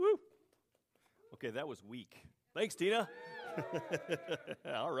Okay, that was weak. Thanks, Tina.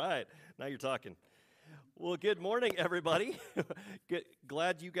 All right, now you're talking. Well, good morning, everybody.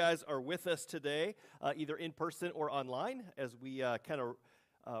 Glad you guys are with us today, either in person or online, as we kind of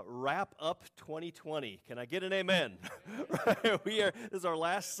wrap up 2020. Can I get an amen? This is our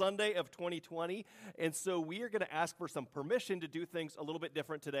last Sunday of 2020, and so we are going to ask for some permission to do things a little bit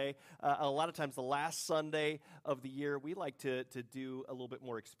different today. A lot of times, the last Sunday of the year, we like to do a little bit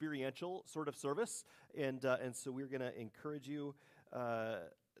more experiential sort of service, and so we're going to encourage you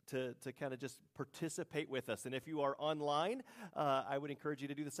to kind of just participate with us. And if you are online, I would encourage you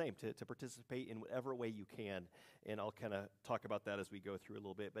to do the same, to participate in whatever way you can. And I'll kind of talk about that as we go through a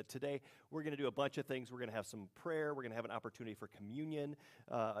little bit. But today, we're going to do a bunch of things. We're going to have some prayer. We're going to have an opportunity for communion,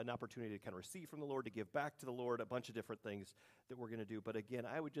 an opportunity to kind of receive from the Lord, to give back to the Lord, a bunch of different things that we're going to do. But again,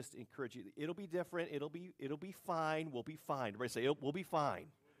 I would just encourage you. It'll be different. It'll be fine. We'll be fine. Everybody say, we'll be fine.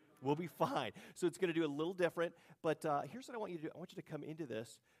 We'll be fine. So it's going to do a little different. But here's what I want you to do. I want you to come into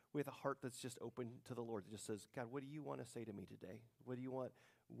this with a heart that's just open to the Lord. That just says, God, what do you want to say to me today? What do you want?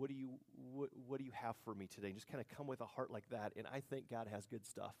 What do you have for me today? And just kind of come with a heart like that. And I think God has good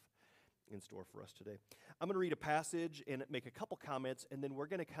stuff in store for us today. I'm going to read a passage and make a couple comments, and then we're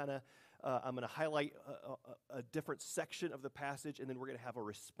going to kind of, I'm going to highlight a different section of the passage, and then we're going to have a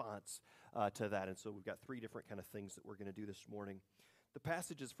response to that. And so we've got three different kind of things that we're going to do this morning. The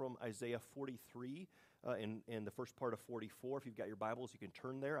passage is from Isaiah 43 and the first part of 44. If you've got your Bibles, you can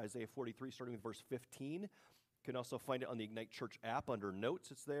turn there. Isaiah 43, starting with verse 15. You can also find it on the Ignite Church app under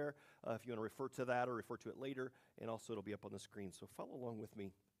Notes. It's there if you want to refer to that or refer to it later. And also it'll be up on the screen. So follow along with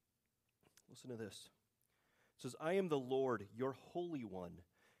me. Listen to this. It says, I am the Lord, your Holy One,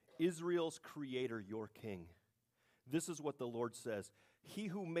 Israel's Creator, your King. This is what the Lord says. He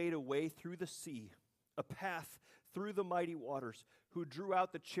who made a way through the sea, a path through the mighty waters, who drew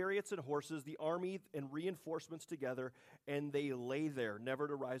out the chariots and horses, the army and reinforcements together, and they lay there, never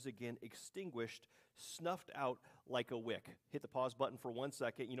to rise again, extinguished, snuffed out like a wick. Hit the pause button for 1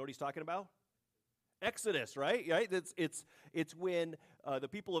 second. You know what he's talking about? Exodus, right? It's when the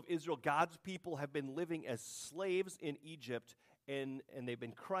people of Israel, God's people, have been living as slaves in Egypt, and they've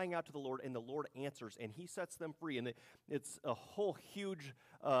been crying out to the Lord, and the Lord answers, and he sets them free. And it's a whole huge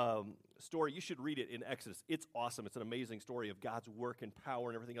story. You should read it in Exodus. It's awesome. It's an amazing story of God's work and power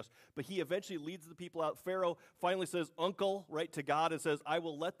and everything else. But he eventually leads the people out. Pharaoh finally says, uncle, right, to God, and says, I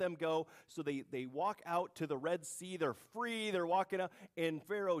will let them go. So they walk out to the Red Sea. They're free. They're walking out. And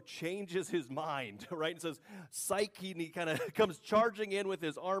Pharaoh changes his mind, right, and says, psych, and he kind of comes charging in with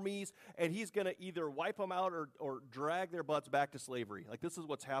his armies, and he's going to either wipe them out or drag their butts back to slavery. Like, this is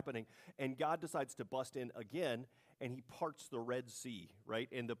what's happening. And God decides to bust in again, and he parts the Red Sea, right?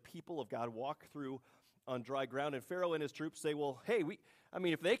 And the people of God walk through on dry ground, and Pharaoh and his troops say, well, hey,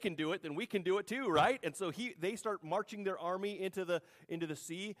 if they can do it, then we can do it too, right? And so they start marching their army into the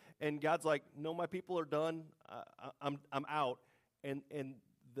sea, and God's like, no, my people are done. I'm out. And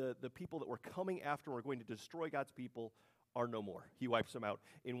the people that were coming after were going to destroy God's people are no more. He wipes them out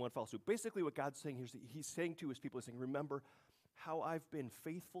in one fell swoop. Basically what God's saying here is he's saying to his people, he's saying, remember how I've been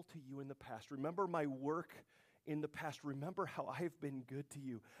faithful to you in the past. Remember my work in the past. Remember how I've been good to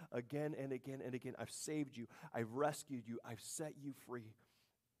you again and again and again. I've saved you. I've rescued you. I've set you free.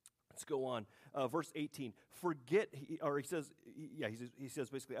 Let's go on. Verse 18. He says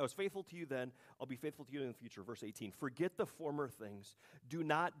basically, I was faithful to you then. I'll be faithful to you in the future. Verse 18. Forget the former things. Do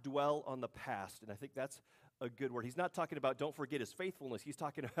not dwell on the past. And I think that's a good word. He's not talking about don't forget his faithfulness. He's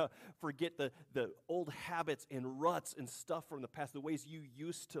talking about forget the old habits and ruts and stuff from the past, the ways you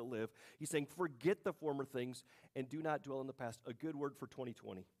used to live. He's saying forget the former things and do not dwell in the past. A good word for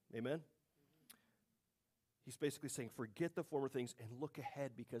 2020. Amen? He's basically saying forget the former things and look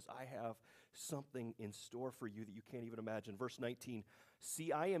ahead because I have something in store for you that you can't even imagine. Verse 19,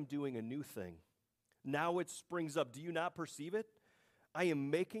 see, I am doing a new thing. Now it springs up. Do you not perceive it? I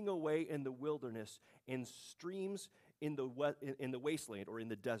am making a way in the wilderness and streams in the wasteland or in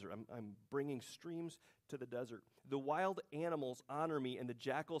the desert. I'm bringing streams to the desert. The wild animals honor me and the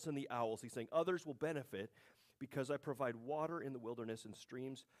jackals and the owls. He's saying others will benefit because I provide water in the wilderness and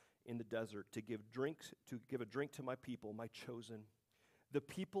streams in the desert to give a drink to my people, my chosen, the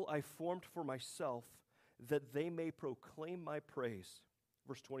people I formed for myself, that they may proclaim my praise.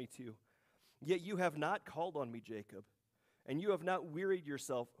 Verse 22, yet you have not called on me, Jacob, and you have not wearied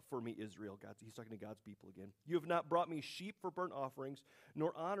yourself for me, Israel. He's talking to God's people again. You have not brought me sheep for burnt offerings,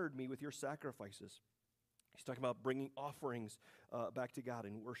 nor honored me with your sacrifices. He's talking about bringing offerings back to God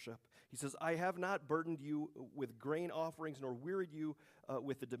in worship. He says, I have not burdened you with grain offerings, nor wearied you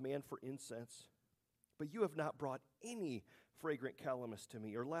with the demand for incense. But you have not brought any fragrant calamus to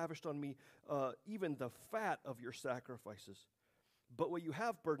me, or lavished on me even the fat of your sacrifices. But what you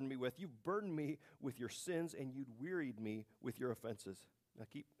have burdened me with, you've burdened me with your sins, and you'd wearied me with your offenses. Now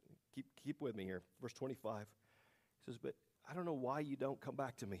keep with me here. Verse 25. He says, but I don't know why you don't come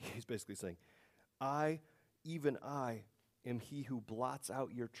back to me. He's basically saying, even I am he who blots out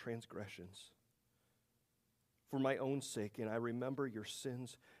your transgressions for my own sake, and I remember your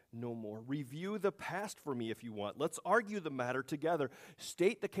sins no more. Review the past for me if you want. Let's argue the matter together.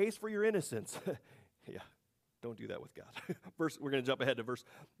 State the case for your innocence. Yeah, don't do that with God. We're going to jump ahead to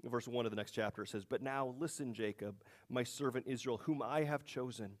verse 1 of the next chapter. It says, but now listen, Jacob, my servant Israel, whom I have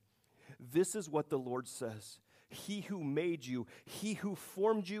chosen. This is what the Lord says. He who made you, he who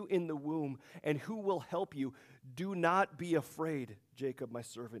formed you in the womb, and who will help you. Do not be afraid, Jacob, my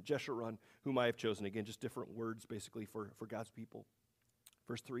servant, Jeshurun, whom I have chosen. Again, just different words basically for God's people.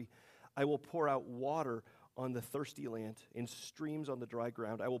 Verse 3, I will pour out water on the thirsty land and streams on the dry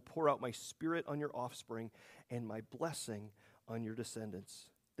ground. I will pour out my spirit on your offspring and my blessing on your descendants.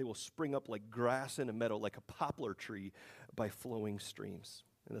 They will spring up like grass in a meadow, like a poplar tree by flowing streams.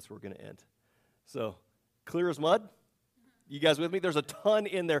 And that's where we're going to end. So, clear as mud? You guys with me? There's a ton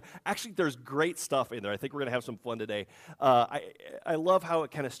in there. Actually, there's great stuff in there. I think we're going to have some fun today. I love how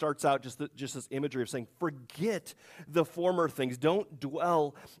it kind of starts out just this imagery of saying, forget the former things. Don't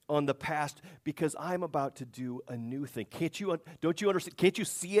dwell on the past because I'm about to do a new thing. Don't you understand? Can't you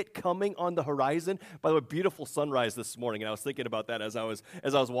see it coming on the horizon? By the way, beautiful sunrise this morning, and I was thinking about that as I was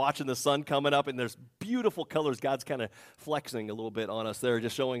watching the sun coming up, and there's beautiful colors. God's kind of flexing a little bit on us there,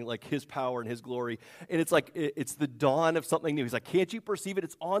 just showing like His power and His glory. And it's like it's the dawn of something new. He's like, can't you perceive it?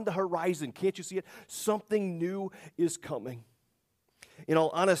 It's on the horizon. Can't you see it? Something new is coming. In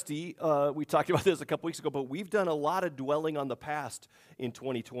all honesty, we talked about this a couple weeks ago, but we've done a lot of dwelling on the past in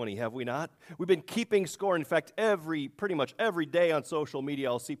 2020, have we not? We've been keeping score. In fact, pretty much every day on social media,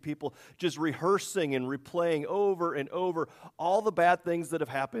 I'll see people just rehearsing and replaying over and over all the bad things that have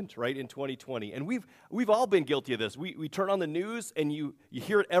happened, right, in 2020. And we've all been guilty of this. We turn on the news, and you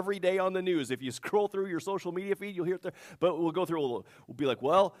hear it every day on the news. If you scroll through your social media feed, you'll hear it there. But we'll go through, we'll be like,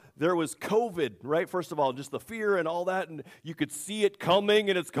 well, there was COVID, right? First of all, just the fear and all that, and you could see it coming,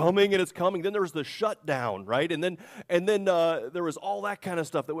 and it's coming, and it's coming. Then there was the shutdown, right? And then there was all that kind of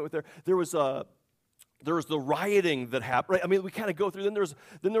stuff that went with there. There was the rioting that happened, right? I mean, we kind of go through. Then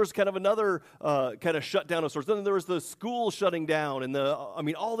there was kind of another kind of shutdown of sorts. Then there was the school shutting down,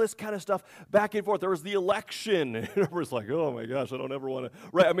 and all this kind of stuff back and forth. There was the election, and everyone's like, oh my gosh, I don't ever want to,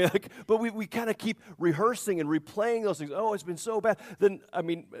 right? I mean, but we kind of keep rehearsing and replaying those things. Oh, it's been so bad. Then,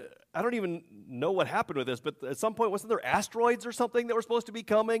 I don't even know what happened with this, but at some point, wasn't there asteroids or something that were supposed to be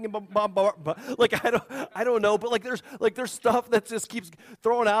coming and I don't know, but there's stuff that just keeps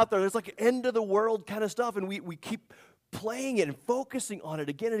thrown out there. There's like end of the world kind of stuff, and we keep playing it and focusing on it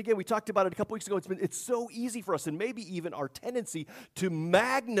again and again. We talked about it a couple weeks ago. It's so easy for us, and maybe even our tendency to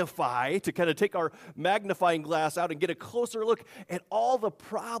magnify, to kind of take our magnifying glass out and get a closer look at all the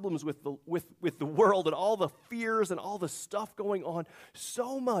problems with the world and all the fears and all the stuff going on,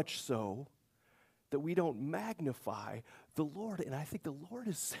 so much so that we don't magnify the Lord. And I think the Lord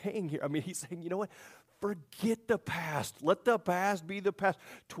is saying here, He's saying, you know what? Forget the past. Let the past be the past.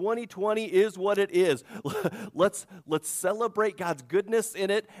 2020 is what it is. Let's celebrate God's goodness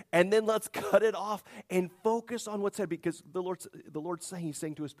in it, and then let's cut it off and focus on what's ahead. Because the Lord's saying, He's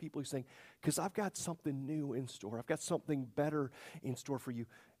saying to His people, He's saying, because I've got something new in store. I've got something better in store for you.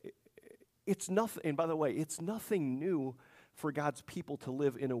 It's nothing. And by the way, it's nothing new for God's people to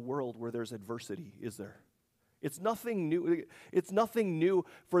live in a world where there's adversity, is there? It's nothing new. It's nothing new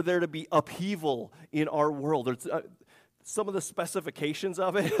for there to be upheaval in our world. Some of the specifications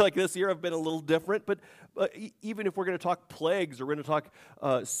of it, like this year, have been a little different. But even if we're going to talk plagues or we're going to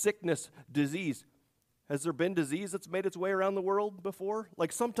talk sickness, disease, has there been disease that's made its way around the world before?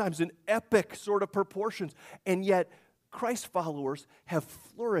 Like sometimes in epic sort of proportions, and yet Christ followers have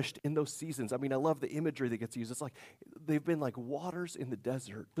flourished in those seasons. I love the imagery that gets used. It's like they've been like waters in the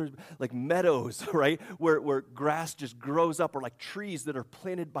desert. There's like meadows, right, where grass just grows up, or like trees that are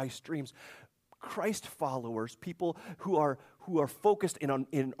planted by streams. Christ followers, people who are focused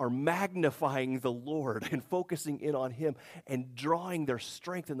are magnifying the Lord and focusing in on Him and drawing their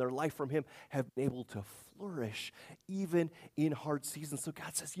strength and their life from Him, have been able to flourish even in hard seasons. So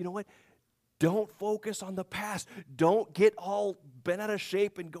God says, you know what? Don't focus on the past. Don't get all bent out of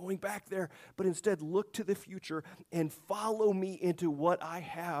shape and going back there, but instead look to the future and follow me into what I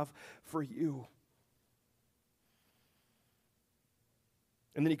have for you.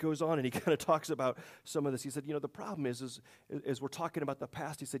 And then he goes on and he kind of talks about some of this. He said, the problem is we're talking about the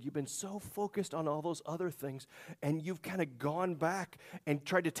past, he said, you've been so focused on all those other things, and you've kind of gone back and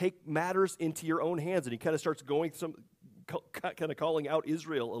tried to take matters into your own hands. And he kind of starts going kind of calling out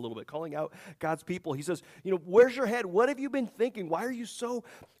Israel a little bit, calling out God's people. He says, where's your head? What have you been thinking? Why are you so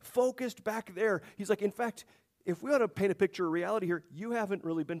focused back there? He's like, in fact, if we want to paint a picture of reality here, you haven't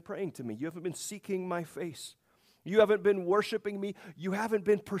really been praying to me. You haven't been seeking my face. You haven't been worshiping me. You haven't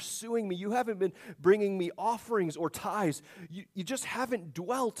been pursuing me. You haven't been bringing me offerings or tithes. You just haven't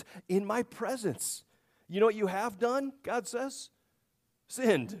dwelt in my presence. You know what you have done, God says?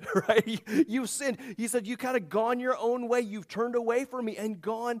 Sinned, right? You've sinned. He said, you kind of gone your own way. You've turned away from me and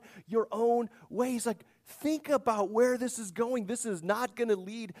gone your own way. He's like, think about where this is going. This is not going to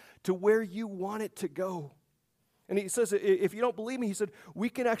lead to where you want it to go. And he says, if you don't believe me, he said, we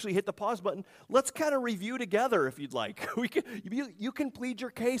can actually hit the pause button. Let's kind of review together if you'd like. You can plead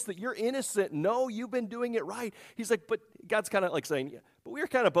your case that you're innocent. No, you've been doing it right. He's like, but God's kind of like saying, yeah, but we're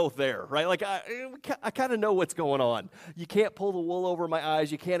kind of both there, right? Like, I kind of know what's going on. You can't pull the wool over my eyes.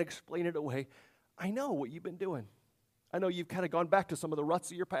 You can't explain it away. I know what you've been doing. I know you've kind of gone back to some of the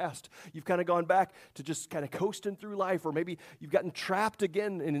ruts of your past. You've kind of gone back to just kind of coasting through life, or maybe you've gotten trapped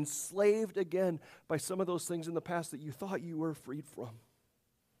again and enslaved again by some of those things in the past that you thought you were freed from.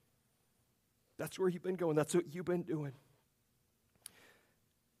 That's where you've been going. That's what you've been doing.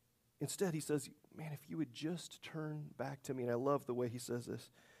 Instead, he says, man, if you would just turn back to me, and I love the way he says this.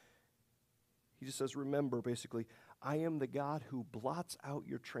 He just says, remember, basically, I am the God who blots out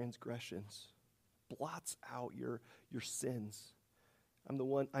your transgressions. Blots out your sins.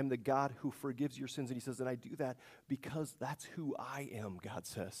 I'm the God who forgives your sins. And he says, and I do that because that's who I am, God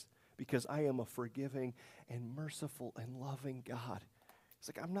says. Because I am a forgiving and merciful and loving God.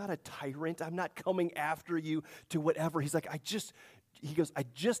 He's like, I'm not a tyrant. I'm not coming after you to whatever. He's like, he goes, I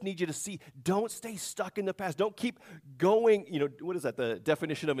just need you to see. Don't stay stuck in the past. Don't keep going. What is that? The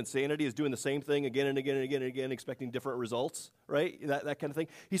definition of insanity is doing the same thing again and again and again and again, expecting different results, right? That kind of thing.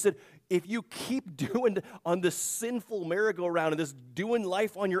 He said, if you keep doing on this sinful merry-go-round and this doing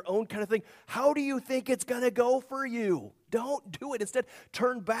life on your own kind of thing, how do you think it's going to go for you? Don't do it. Instead,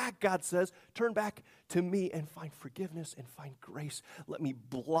 turn back, God says. Turn back to me and find forgiveness and find grace. Let me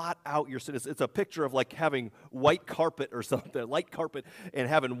blot out your sins. It's a picture of like having white carpet or something, light carpet, and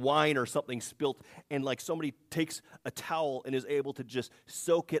having wine or something spilt, and like somebody takes a towel and is able to just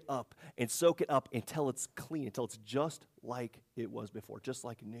soak it up until it's clean, until it's just like it was before, just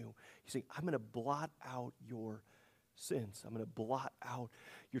like new. He's saying, I'm going to blot out your sins. I'm going to blot out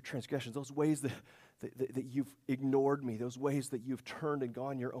your transgressions, those ways that you've ignored me, those ways that you've turned and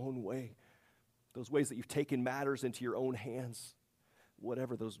gone your own way, those ways that you've taken matters into your own hands,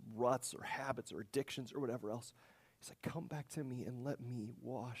 whatever those ruts or habits or addictions or whatever else. He's like, come back to me and let me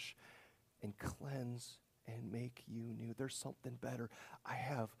wash and cleanse and make you new. There's something better. I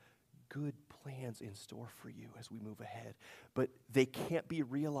have good plans in store for you as we move ahead, but they can't be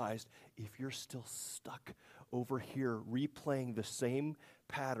realized if you're still stuck over here replaying the same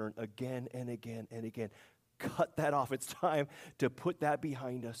pattern again and again and again. Cut that off. It's time to put that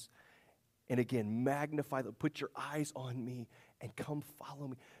behind us. And again, magnify that. Put your eyes on me and come follow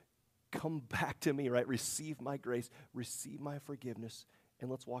me. Come back to me, right? Receive my grace, receive my forgiveness, and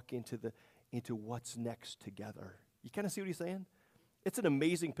let's walk into what's next together. You kind of see what he's saying? It's an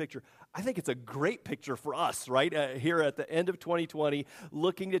amazing picture. I think it's a great picture for us, right? Here at the end of 2020,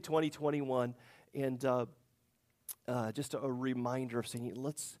 looking to 2021, and just a reminder of saying,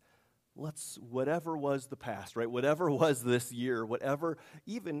 let's whatever was the past, right? Whatever was this year, whatever,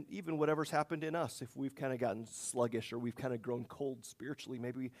 even whatever's happened in us, if we've kind of gotten sluggish or we've kind of grown cold spiritually,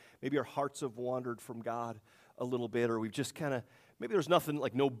 maybe our hearts have wandered from God a little bit, or we've just kind of, maybe there's nothing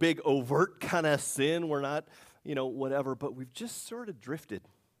like no big overt kind of sin, we're not, whatever, but we've just sort of drifted.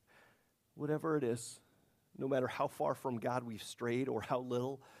 Whatever it is, no matter how far from God we've strayed or how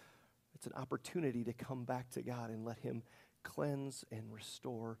little, it's an opportunity to come back to God and let him cleanse and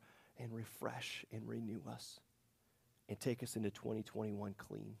restore and refresh and renew us and take us into 2021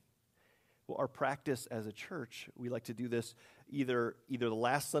 clean. Well, our practice as a church, we like to do this either the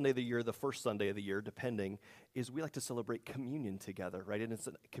last Sunday of the year, the first Sunday of the year, depending, is we like to celebrate communion together, right? And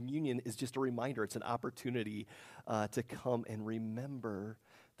communion is just a reminder. It's an opportunity to come and remember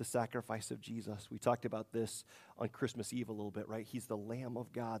the sacrifice of Jesus. We talked about this on Christmas Eve a little bit, right? He's the Lamb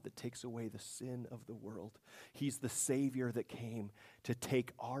of God that takes away the sin of the world. He's the Savior that came to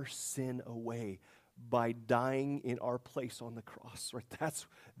take our sin away by dying in our place on the cross, right?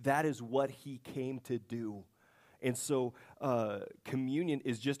 That is what he came to do. And so communion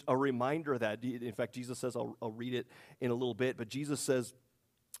is just a reminder of that. In fact, Jesus says, I'll read it in a little bit, but Jesus says,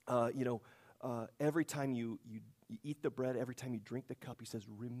 Every time you eat the bread, every time you drink the cup, he says,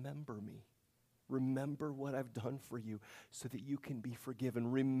 remember me. Remember what I've done for you so that you can be forgiven.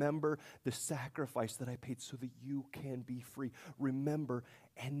 Remember the sacrifice that I paid so that you can be free. Remember,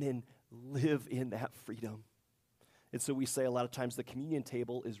 and then live in that freedom. And so we say a lot of times the communion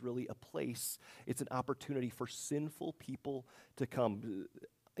table is really a place, it's an opportunity for sinful people to come.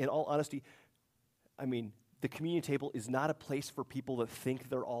 In all honesty, the communion table is not a place for people that think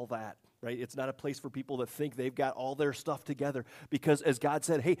they're all that, right? It's not a place for people that think they've got all their stuff together. Because as God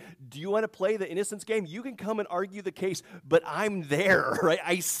said, hey, do you want to play the innocence game? You can come and argue the case, but I'm there, right?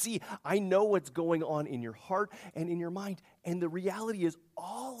 I know what's going on in your heart and in your mind. And the reality is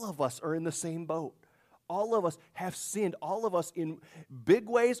all of us are in the same boat. All of us have sinned. All of us in big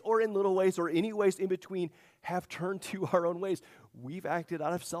ways or in little ways or any ways in between have turned to our own ways. We've acted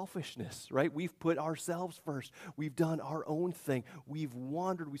out of selfishness, right? We've put ourselves first. We've done our own thing. We've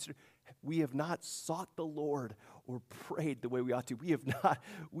wandered. We have not sought the Lord or prayed the way we ought to.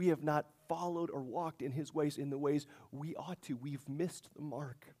 We have not followed or walked in his ways in the ways we ought to. We've missed the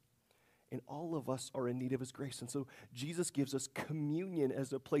mark. And all of us are in need of his grace. And so Jesus gives us communion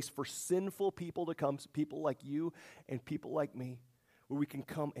as a place for sinful people to come, people like you and people like me, where we can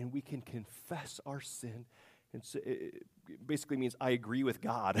come and we can confess our sin. And so it basically means I agree with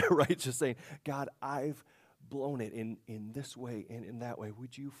God, right? Just saying, God, I've blown it in this way and in that way.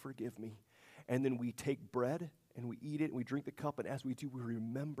 Would you forgive me? And then we take bread and we eat it and we drink the cup, and as we do, we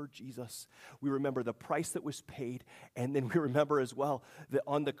remember Jesus. We remember the price that was paid, and then we remember as well that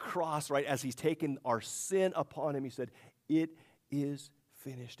on the cross, right, as he's taken our sin upon him, he said, it is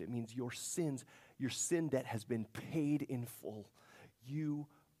finished. It means your sin debt has been paid in full. You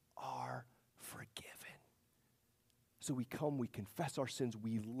are forgiven. So we come, we confess our sins,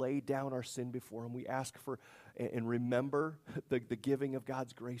 we lay down our sin before him, we ask for and remember the giving of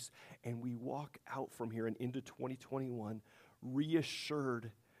God's grace, and we walk out from here and into 2021 reassured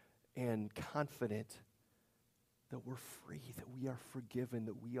and confident that we're free, that we are forgiven,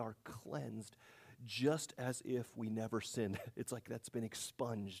 that we are cleansed, just as if we never sinned. It's like that's been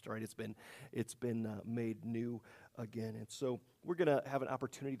expunged, right? It's been made new again. And so we're going to have an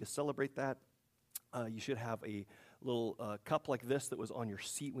opportunity to celebrate that. You should have a little cup like this that was on your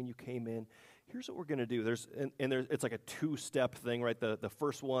seat when you came in. Here's what we're going to do. It's like a two-step thing, right? The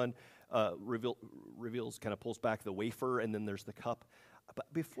first one reveals, kind of pulls back the wafer, and then there's the cup.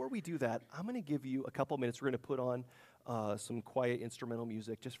 But before we do that, I'm going to give you a couple minutes. We're going to put on some quiet instrumental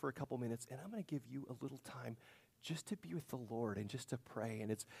music just for a couple minutes, and I'm going to give you a little time just to be with the Lord and just to pray.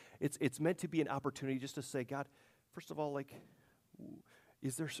 And it's meant to be an opportunity just to say, God, first of all, like,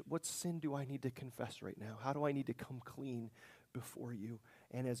 what sin do I need to confess right now? How do I need to come clean before you?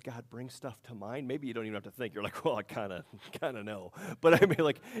 And as God brings stuff to mind, maybe you don't even have to think. You're like, well, I kind of know. But I mean,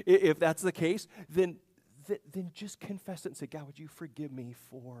 like, if that's the case, then just confess it and say, God, would you forgive me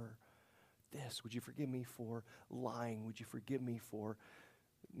for this? Would you forgive me for lying? Would you forgive me for,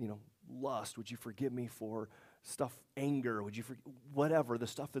 lust? Would you forgive me for anger? Would you whatever the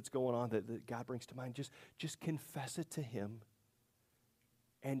stuff that's going on that God brings to mind? Just confess it to him.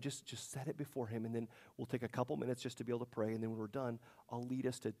 And just set it before him, and then we'll take a couple minutes just to be able to pray, and then when we're done, I'll lead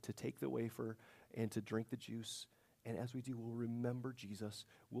us to take the wafer and to drink the juice. And as we do, we'll remember Jesus.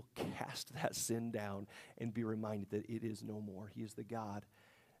 We'll cast that sin down and be reminded that it is no more. He is the God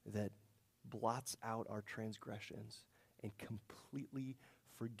that blots out our transgressions and completely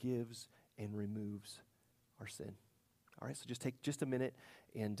forgives and removes our sin. All right, so just take just a minute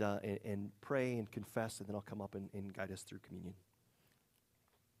and pray and confess, and then I'll come up and guide us through communion.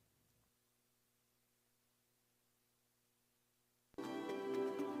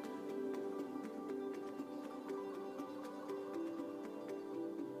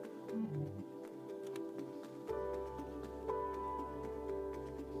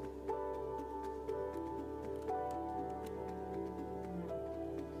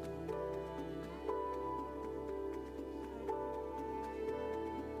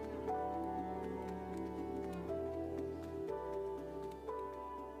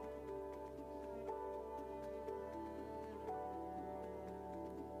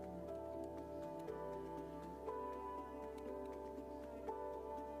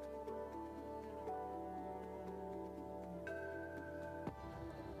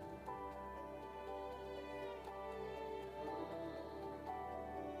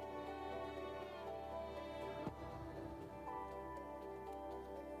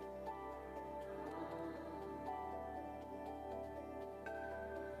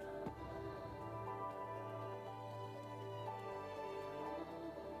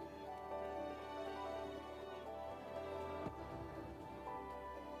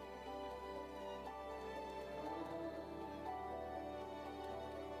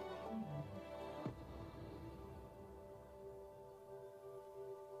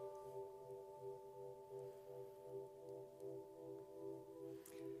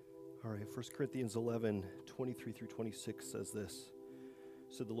 All right, 1 Corinthians 11, 23 through 26 says this.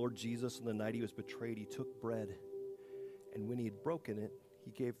 So the Lord Jesus, on the night he was betrayed, he took bread, and when he had broken it,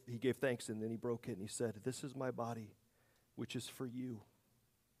 he gave thanks, and then he broke it, and he said, "This is my body, which is for you.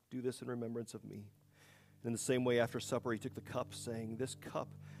 Do this in remembrance of me." And in the same way, after supper, he took the cup, saying, "This cup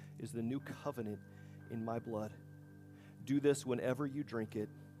is the new covenant in my blood. Do this whenever you drink it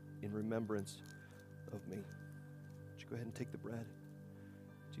in remembrance of me." Would you go ahead and take the bread?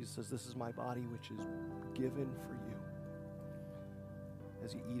 Jesus says, "This is my body, which is given for you."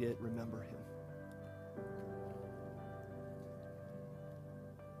 As you eat it, remember him.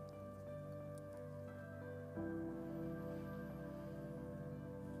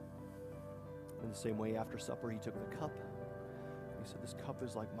 In the same way, after supper, he took the cup. He said, "This cup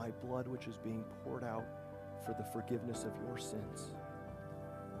is like my blood, which is being poured out for the forgiveness of your sins.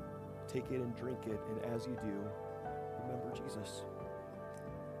 Take it and drink it, and as you do, remember Jesus."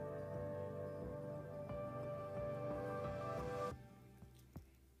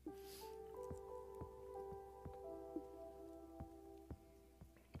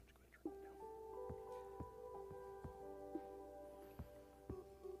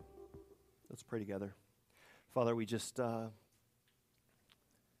 Let's pray together. Father, we just come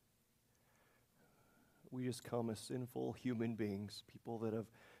as sinful human beings, people that have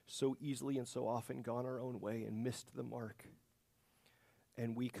so easily and so often gone our own way and missed the mark.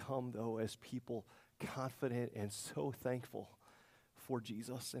 And we come, though, as people confident and so thankful for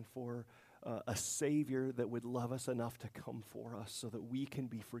Jesus and for a Savior that would love us enough to come for us so that we can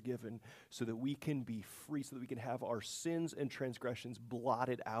be forgiven, so that we can be free, so that we can have our sins and transgressions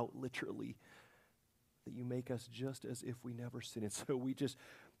blotted out, literally, that you make us just as if we never sinned. And so we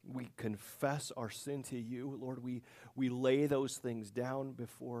confess our sin to you. Lord, we lay those things down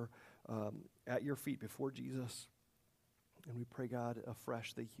before, at your feet, before Jesus. And we pray, God,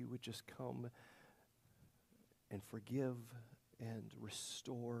 afresh that you would just come and forgive and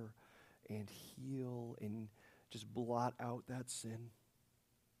restore and heal and just blot out that sin.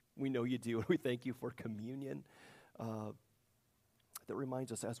 We know you do, and we thank you for communion that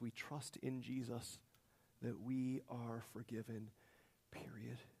reminds us as we trust in Jesus that we are forgiven,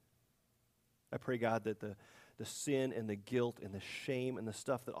 period. I pray, God, that the sin and the guilt and the shame and the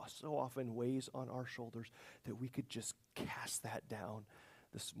stuff that so often weighs on our shoulders, that we could just cast that down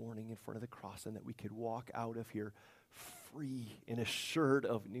this morning in front of the cross, and that we could walk out of here free and assured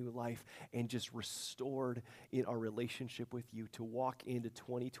of new life and just restored in our relationship with you, to walk into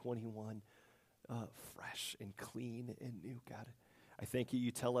 2021 fresh and clean and new. God, I thank you.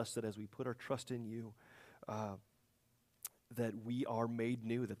 You tell us that as we put our trust in you, that we are made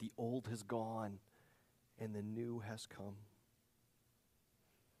new, that the old has gone and the new has come.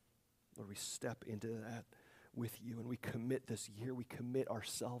 Lord, we step into that with you, and we commit this year, we commit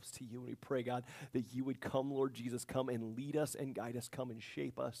ourselves to you, and we pray, God, that you would come, Lord Jesus, come and lead us and guide us, come and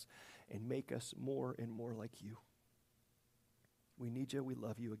shape us and make us more and more like you. We need you, we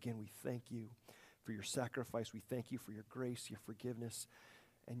love you. Again, we thank you for your sacrifice. We thank you for your grace, your forgiveness,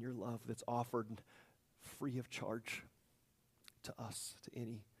 and your love that's offered free of charge to us, to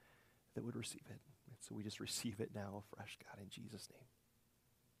any that would receive it. And so we just receive it now afresh, God, in Jesus' name.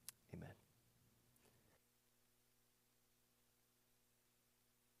 Amen.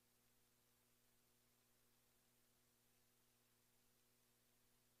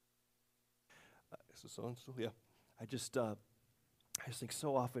 Yeah. I just think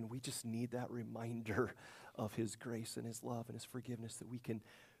so often we just need that reminder of his grace and his love and his forgiveness, that we can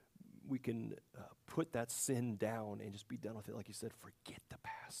put that sin down and just be done with it. Like you said, forget the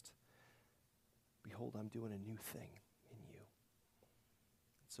past. Behold, I'm doing a new thing in you.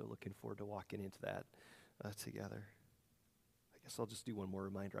 So looking forward to walking into that together. I guess I'll just do one more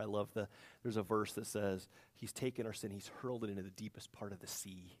reminder. I love there's a verse that says, he's taken our sin, he's hurled it into the deepest part of the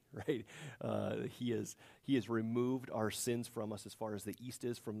sea, right? He has removed our sins from us as far as the east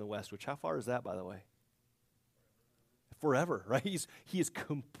is from the west, which how far is that, by the way? Forever, right? He is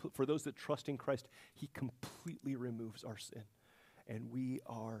for those that trust in Christ, he completely removes our sin, and we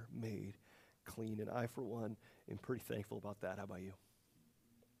are made clean. And I, for one, am pretty thankful about that. How about you?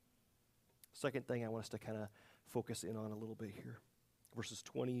 Second thing I want us to kind of focus in on a little bit here, verses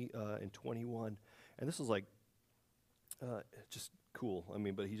 20 and 21. And this is like just cool. I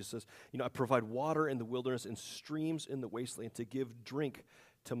mean, but he just says, I provide water in the wilderness and streams in the wasteland to give drink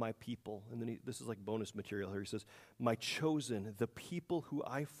to my people. And then this is like bonus material here. He says, my chosen, the people who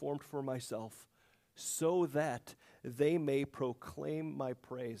I formed for myself, so that they may proclaim my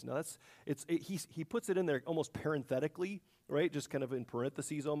praise. Now he puts it in there almost parenthetically, right? Just kind of in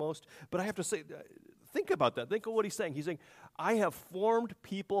parentheses almost. But I have to say, think about that. Think of what he's saying. He's saying, I have formed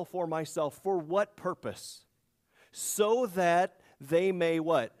people for myself. For what purpose? So that they may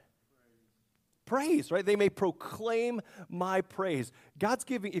what? Praise, right? They may proclaim my praise. God's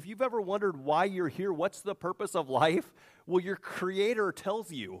giving, if you've ever wondered why you're here, what's the purpose of life? Well, your Creator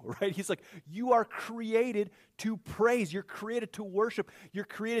tells you, right? He's like, you are created to praise. You're created to worship. You're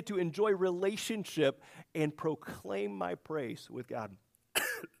created to enjoy relationship and proclaim my praise with God.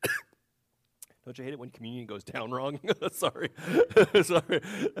 Don't you hate it when communion goes down wrong? Sorry. Sorry.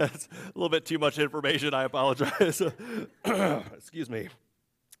 That's a little bit too much information. I apologize. Excuse me.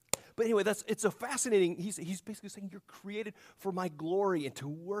 But anyway, it's a fascinating, he's basically saying you're created for my glory and to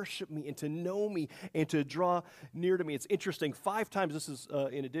worship me and to know me and to draw near to me. It's interesting, 5 times, this is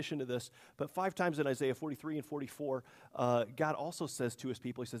in addition to this, but 5 times in Isaiah 43 and 44, God also says to his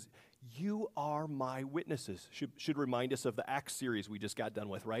people, he says, you are my witnesses. Should remind us of the Acts series we just got done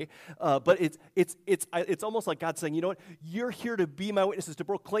with, right? But it's almost like God saying, you know what? You're here to be my witnesses, to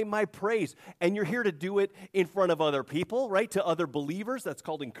proclaim my praise, and you're here to do it in front of other people, right? To other believers. That's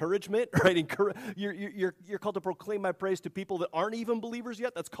called encouragement, right? You're called to proclaim my praise to people that aren't even believers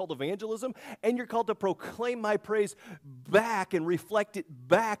yet. That's called evangelism. And you're called to proclaim my praise back and reflect it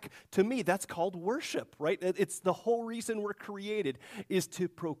back to me. That's called worship, right? It's the whole reason we're created is to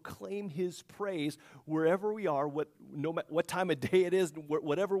proclaim his praise wherever we are, no matter what time of day it is,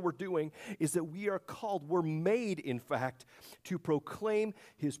 whatever we're doing, is that we are called, we're made, in fact, to proclaim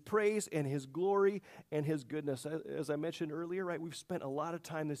his praise and his glory and his goodness. As I mentioned earlier, right, we've spent a lot of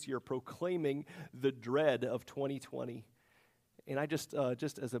time this year proclaiming the dread of 2020. And I just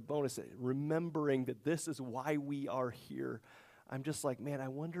as a bonus, remembering that this is why we are here, I'm just like, man, I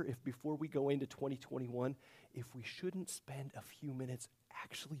wonder if before we go into 2021, if we shouldn't spend a few minutes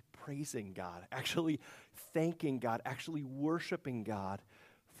actually praising God, actually thanking God, actually worshiping God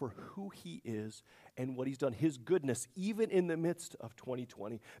for who he is and what he's done, his goodness, even in the midst of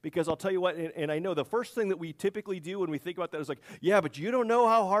 2020. Because I'll tell you what, and I know the first thing that we typically do when we think about that is like, yeah, but you don't know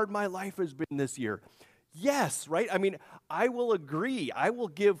how hard my life has been this year. Yes, right? I mean, I will agree. I will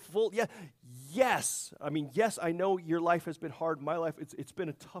give full, yes. I mean, yes, I know your life has been hard. My life, it's been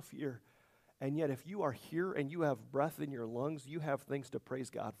a tough year. And yet, if you are here and you have breath in your lungs, you have things to praise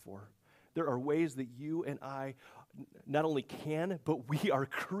God for. There are ways that you and I not only can, but we are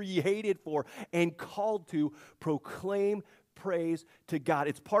created for and called to proclaim praise to God.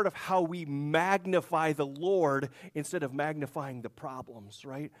 It's part of how we magnify the Lord instead of magnifying the problems,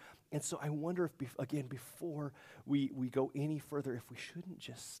 right? And so I wonder if, again, before we go any further, if we shouldn't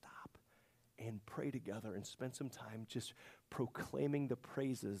just stop and pray together and spend some time just proclaiming the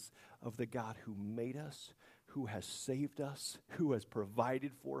praises of the God who made us, who has saved us, who has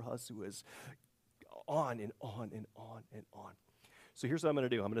provided for us, who has on and on and on and on. So here's what I'm going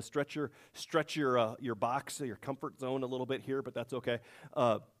to do. I'm going to stretch your box, your comfort zone a little bit here, but that's okay.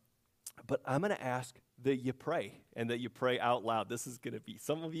 But I'm going to ask that you pray and that you pray out loud. This is going to be,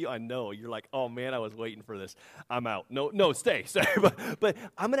 some of you, I know, you're like, oh man, I was waiting for this. I'm out. No, stay. But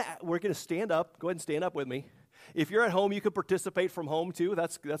we're going to stand up. Go ahead and stand up with me. If you're at home, you can participate from home too.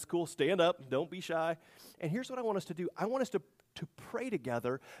 That's cool. Stand up. Don't be shy. And here's what I want us to do. I want us to pray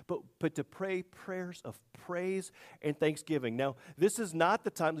together, but to pray prayers of praise and thanksgiving. Now, this is not the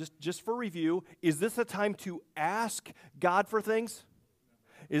time, just for review, is this the time to ask God for things?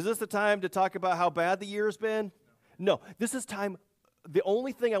 Is this the time to talk about how bad the year has been? No. This is time, the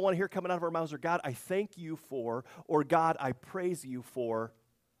only thing I want to hear coming out of our mouths are, God, I thank you for, or God, I praise you for,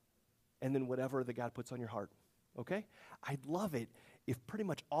 and then whatever that God puts on your heart. Okay? I'd love it if pretty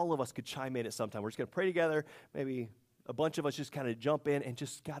much all of us could chime in at some time. We're just going to pray together. Maybe a bunch of us just kind of jump in and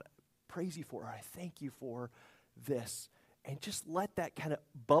just, God, praise you for, or I thank you for this. And just let that kind of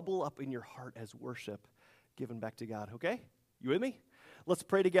bubble up in your heart as worship given back to God. Okay? You with me? Let's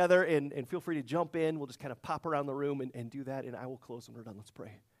pray together, and feel free to jump in. We'll just kind of pop around the room and do that, and I will close when we're done. Let's pray.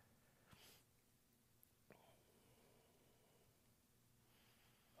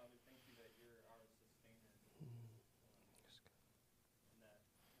 Father, thank you that you're our sustainer, and that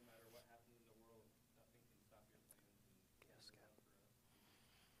no matter what happens in the world, nothing can stop your plans and Yes, your God. love for us.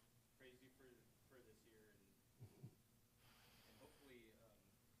 We praise you for this year, and hopefully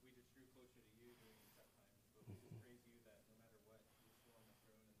we just drew closer to you during these tough times. But we just praise you that no matter what, you're still on the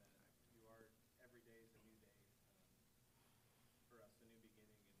throne, and that you are, every day is a new day for us, a new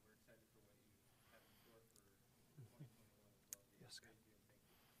beginning, and we're excited for what you have in store for 2021 as well. We Yes, God.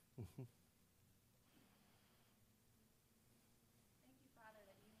 praise you and thank you. Thank you, Father,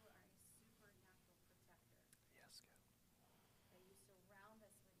 that you are a supernatural protector, Yes, God. that you surround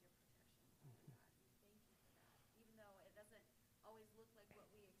us with your protection, Father God. We thank you for that. Even though it doesn't always look like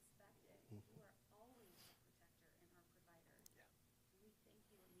what we expected, you are always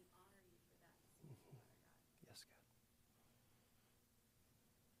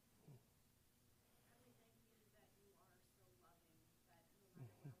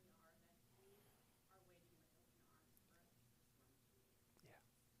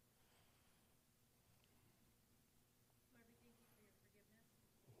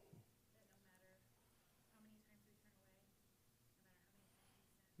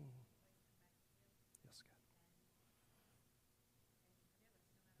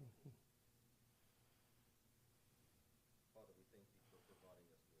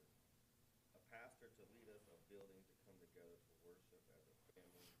building to come together for worship as a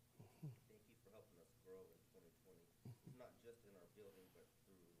family. Thank you for helping us grow in 2020, not just in our building, but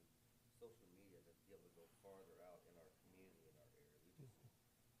through social media to be able to go farther out in our community, in our area. We just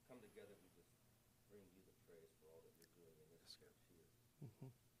come together, we just bring you the praise for all that you're doing in this church here.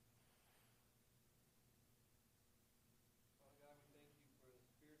 Father God, we thank you for the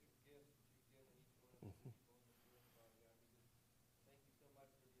spiritual gifts that you've given each one of the people in this room, Father God. We just thank you so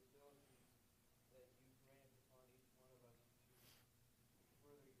much for the abilities that you grant upon each one of us to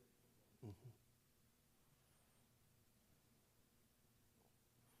further your kingdom.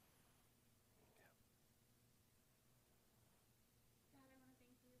 God, I want to thank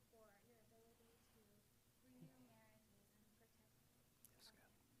you for your ability to renew marriages and protect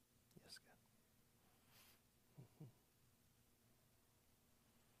Yes, our God. families. Yes, God.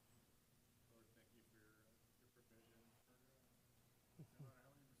 Lord, thank you for your provision, for no matter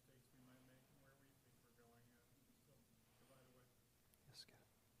how many mistakes we might make and where we think we're going, you still provide a way. Yes, God.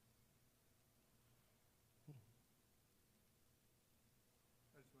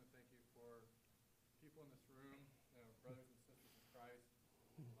 I just want to thank you for people in this room, brothers and sisters in Christ,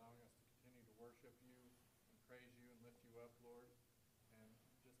 allowing us to continue to worship you and praise you and lift you up, Lord, and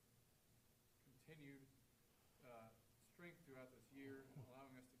just continued strength throughout this year,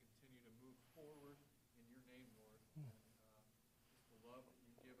 allowing us to continue to move forward in your name, Lord, and just the love that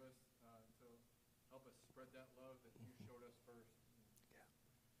you give us to help us spread that love that you showed us first. Yeah.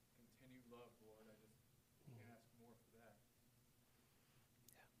 Continued love, Lord. I just can't ask more for that. Father, I want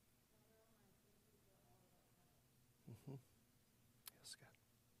to thank you for all of our help. Yes, God.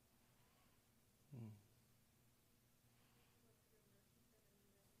 Look, your mercy for the new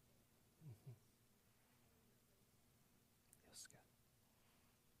resident. Yes, God.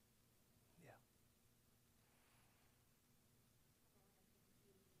 Yeah.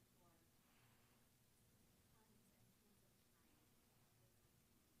 Lord, I thank you for tons and tons of time with my family.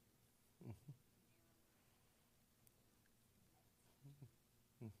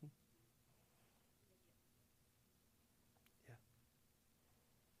 Yeah.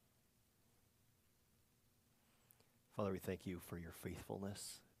 Father, we thank you for your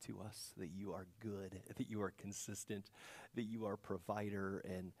faithfulness to us, that you are good, that you are consistent, that you are provider,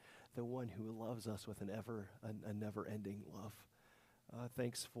 and the one who loves us with a never-ending love.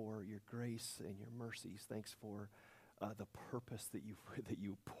 Thanks for your grace and your mercies. Thanks for the purpose that you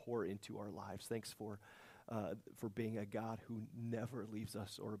pour into our lives. Thanks for being a God who never leaves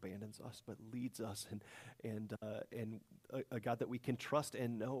us or abandons us, but leads us, and a God that we can trust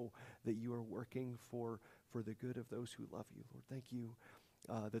and know that you are working for the good of those who love you. Lord, thank you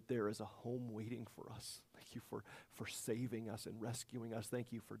that there is a home waiting for us. Thank you for saving us and rescuing us.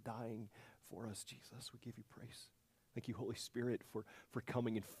 Thank you for dying for us, Jesus. We give you praise. Thank you, Holy Spirit, for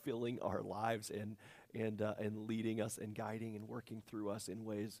coming and filling our lives and leading us and guiding and working through us in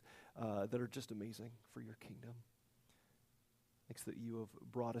ways that are just amazing for your kingdom. Thanks that you have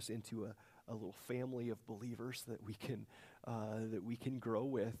brought us into a little family of believers that we can grow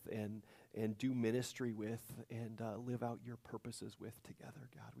with and do ministry with and live out your purposes with together.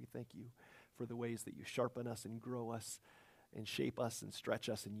 God, we thank you for the ways that you sharpen us and grow us and shape us and stretch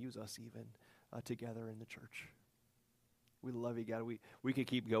us and use us even together in the church. We love you, God. We could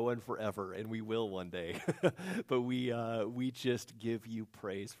keep going forever, and we will one day. But we just give you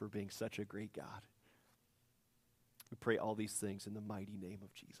praise for being such a great God. We pray all these things in the mighty name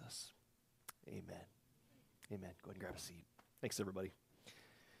of Jesus. Amen. Amen. Go ahead and grab a seat. Thanks, everybody.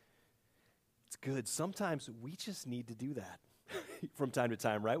 It's good. Sometimes we just need to do that from time to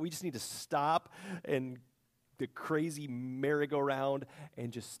time, right? We just need to stop and the crazy merry-go-round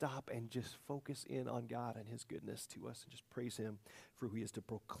and just stop and just focus in on God and his goodness to us and just praise him for who he is, to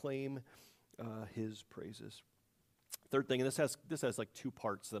proclaim his praises. Third thing, and this has like two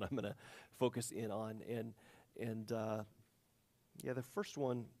parts that I'm going to focus in on, and the first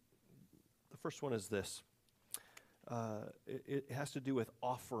one is this. It has to do with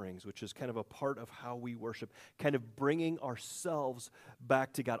offerings, which is kind of a part of how we worship, kind of bringing ourselves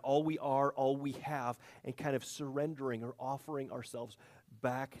back to God, all we are, all we have, and kind of surrendering or offering ourselves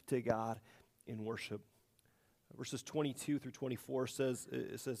back to God in worship. Verses 22 through 24 says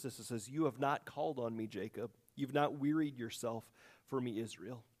this, "You have not called on me, Jacob. You've not wearied yourself for me,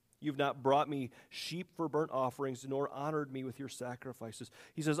 Israel. You've not brought me sheep for burnt offerings, nor honored me with your sacrifices."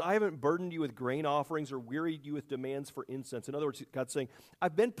 He says, "I haven't burdened you with grain offerings or wearied you with demands for incense." In other words, God's saying,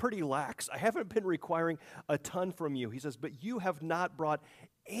 I've been pretty lax. I haven't been requiring a ton from you. He says, but you have not brought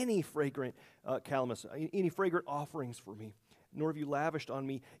any fragrant calamus, any fragrant offerings for me. nor have you lavished on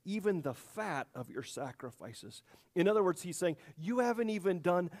me even the fat of your sacrifices. In other words, he's saying, you haven't even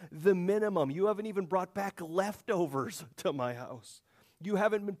done the minimum. You haven't even brought back leftovers to my house. You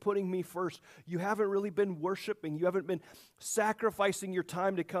haven't been putting me first. You haven't really been worshiping. You haven't been sacrificing your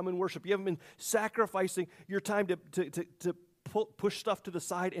time to come and worship. You haven't been sacrificing your time to push stuff to the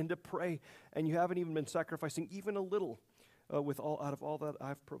side and to pray. And you haven't even been sacrificing even a little out of all that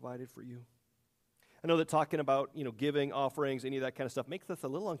I've provided for you. I know that talking about, giving, offerings, any of that kind of stuff makes us a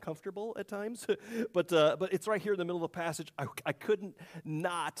little uncomfortable at times, but it's right here in the middle of the passage. I couldn't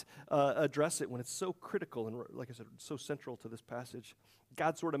not address it when it's so critical and, like I said, so central to this passage.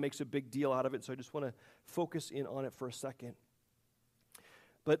 God sort of makes a big deal out of it, so I just want to focus in on it for a second.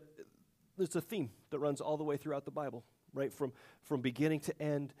 But there's a theme that runs all the way throughout the Bible, right? From beginning to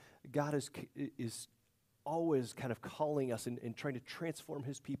end, God is always kind of calling us and trying to transform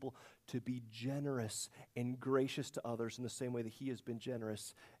his people to be generous and gracious to others in the same way that he has been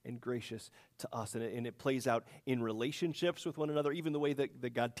generous and gracious to us. And it plays out in relationships with one another, even the way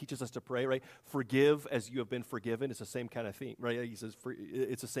that God teaches us to pray, right? Forgive as you have been forgiven. It's the same kind of theme, right? He says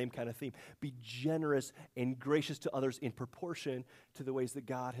it's the same kind of theme. Be generous and gracious to others in proportion to the ways that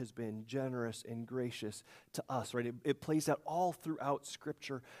God has been generous and gracious to us, right? It plays out all throughout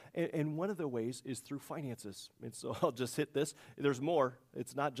Scripture. And one of the ways is through finances. And so I'll just hit this. There's more.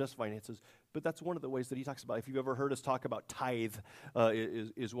 It's not just finances, but that's one of the ways that he talks about. If you've ever heard us talk about tithe,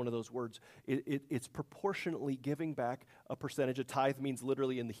 is one of those words. It's proportionately giving back a percentage. A tithe means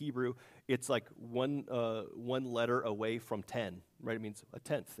literally in the Hebrew, it's like one letter away from 10, right? It means a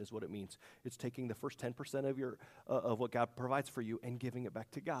tenth is what it means. It's taking the first 10% of what God provides for you and giving it back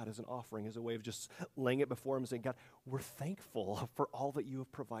to God as an offering, as a way of just laying it before him and saying, God, we're thankful for all that you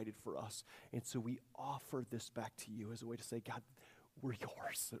have provided for us. And so we offer this back to you as a way to say, God, we're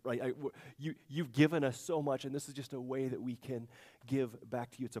yours, right? You've given us so much, and this is just a way that we can give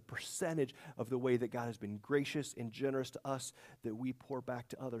back to you. It's a percentage of the way that God has been gracious and generous to us that we pour back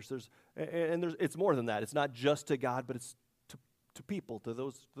to others. It's more than that. It's not just to God, but it's to people, to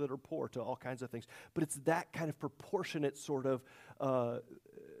those that are poor, to all kinds of things. But it's that kind of proportionate sort of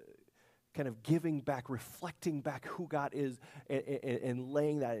kind of giving back, reflecting back who God is, and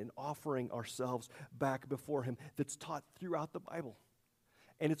laying that and offering ourselves back before him that's taught throughout the Bible.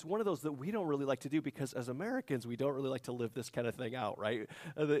 And it's one of those that we don't really like to do because as Americans, we don't really like to live this kind of thing out, right?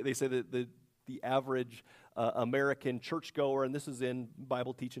 They say that the average American churchgoer, and this is in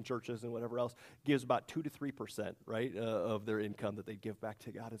Bible teaching churches and whatever else, gives about 2 to 3%, right, of their income that they give back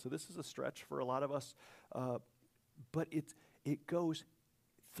to God. And so this is a stretch for a lot of us, but it goes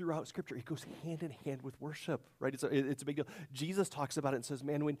throughout Scripture. It goes hand in hand with worship, right? It's a big deal. Jesus talks about it and says,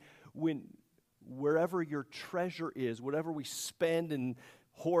 man, when wherever your treasure is, whatever we spend and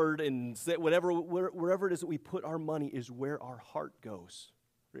hoard and wherever it is that we put our money is where our heart goes.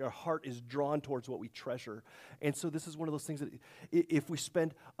 Our heart is drawn towards what we treasure. And so this is one of those things that if we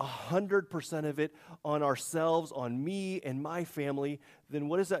spend 100% of it on ourselves, on me and my family, then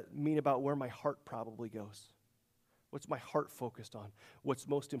what does that mean about where my heart probably goes? What's my heart focused on? What's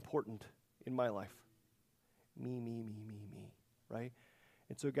most important in my life? Me, right?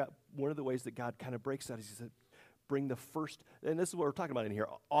 And so one of the ways that God kind of breaks that is he said, bring the first, and this is what we're talking about in here,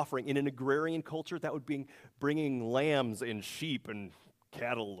 offering. In an agrarian culture, that would be bringing lambs and sheep and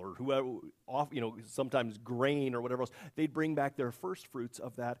cattle or whoever, sometimes grain or whatever else. They'd bring back their first fruits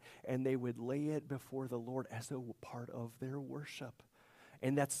of that, and they would lay it before the Lord as a part of their worship.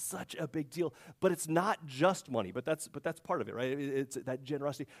 And that's such a big deal. But it's not just money, but that's part of it, right? It's that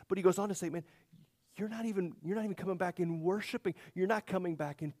generosity. But he goes on to say, man, you're not even coming back and worshiping. You're not coming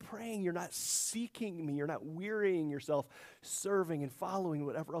back and praying. You're not seeking me. You're not wearying yourself, serving and following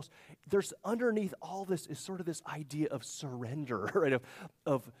whatever else. There's underneath all this is sort of this idea of surrender, right?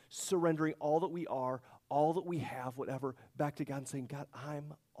 Of surrendering all that we are, all that we have, whatever, back to God and saying, God,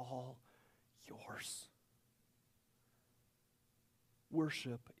 I'm all yours.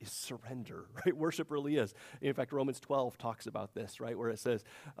 Worship is surrender, right? Worship really is. In fact, Romans 12 talks about this, right? Where it says,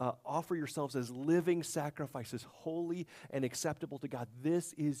 offer yourselves as living sacrifices, holy and acceptable to God.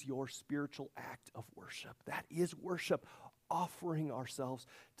 This is your spiritual act of worship. That is worship, offering ourselves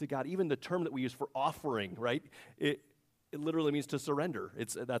to God. Even the term that we use for offering, right? It literally means to surrender.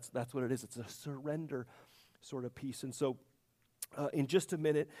 That's what it is. It's a surrender sort of piece. And so, in just a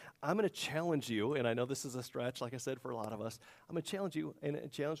minute, I'm going to challenge you, and I know this is a stretch, like I said, for a lot of us. I'm going to challenge you, and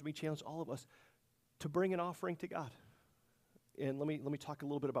challenge all of us, to bring an offering to God. And let me talk a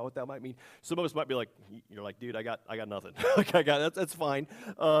little bit about what that might mean. Some of us might be like, you're like, dude, I got nothing. Like, that's fine.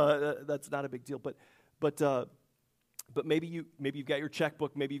 That's not a big deal. But But maybe you've got your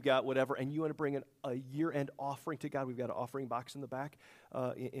checkbook, maybe you've got whatever, and you want to bring a year-end offering to God. We've got an offering box in the back.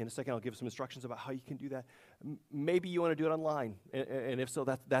 In a second, I'll give some instructions about how you can do that. Maybe you want to do it online, and if so,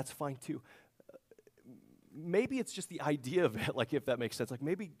 that's fine too. Maybe it's just the idea of it, like if that makes sense. Like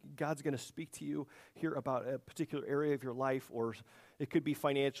maybe God's going to speak to you here about a particular area of your life, or it could be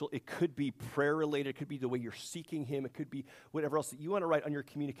financial, it could be prayer related, it could be the way you're seeking Him, it could be whatever else that you want to write on your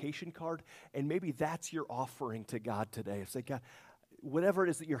communication card, and maybe that's your offering to God today. Say, God, whatever it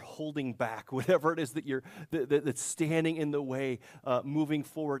is that you're holding back, whatever it is that that's standing in the way, moving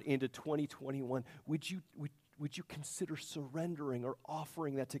forward into 2021, would you consider surrendering or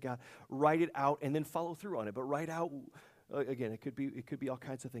offering that to God? Write it out and then follow through on it. But write out, again, it could be all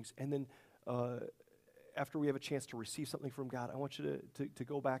kinds of things. And then after we have a chance to receive something from God, I want you to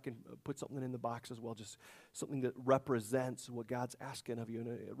go back and put something in the box as well, just something that represents what God's asking of you. And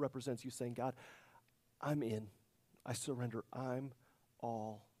it represents you saying, God, I'm in. I surrender. I'm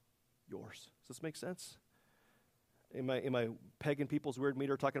all yours. Does this make sense? Am I pegging people's weird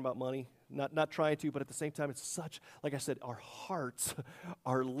meter talking about money? Not trying to, but at the same time, it's such, like I said, our hearts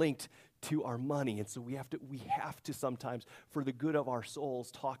are linked to our money. And so we have to sometimes, for the good of our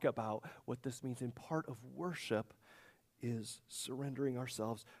souls, talk about what this means. And part of worship is surrendering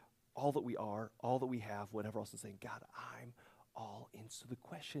ourselves, all that we are, all that we have, whatever else, and saying, God, I'm all in. So the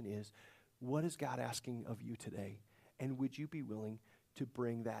question is, what is God asking of you today? And would you be willing to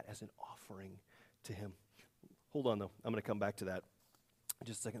bring that as an offering to Him? Hold on, though. I'm going to come back to that in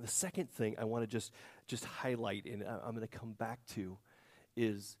just a second. The second thing I want to just highlight, and I'm going to come back to,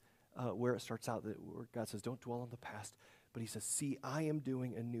 is where it starts out, where God says, don't dwell on the past. But He says, see, I am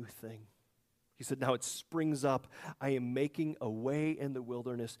doing a new thing. He said, now it springs up. I am making a way in the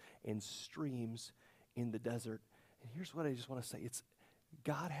wilderness and streams in the desert. And here's what I just want to say. It's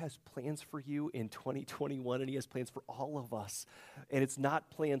God has plans for you in 2021, and He has plans for all of us. And it's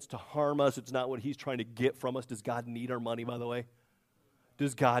not plans to harm us. It's not what He's trying to get from us. Does God need our money, by the way?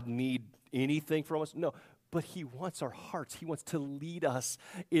 Does God need anything from us? No. But He wants our hearts. He wants to lead us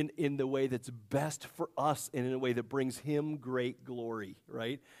in the way that's best for us and in a way that brings Him great glory,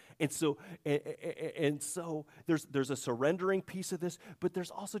 right? And so there's a surrendering piece of this, but there's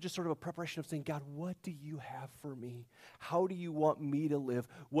also just sort of a preparation of saying, God, what do you have for me? How do you want me to live?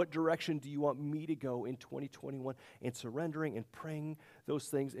 What direction do you want me to go in 2021? And surrendering and praying those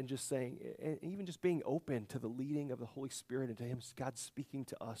things and just saying, and even just being open to the leading of the Holy Spirit and to Him, God speaking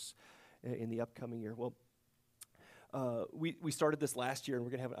to us in the upcoming year. Well, we started this last year, and we're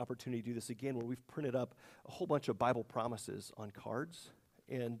going to have an opportunity to do this again, where we've printed up a whole bunch of Bible promises on cards.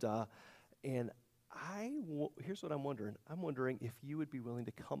 And here's what I'm wondering. I'm wondering if you would be willing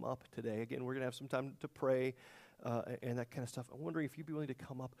to come up today. Again, we're going to have some time to pray and that kind of stuff. I'm wondering if you'd be willing to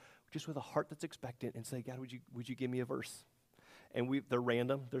come up just with a heart that's expectant and say, God, would you give me a verse? And they're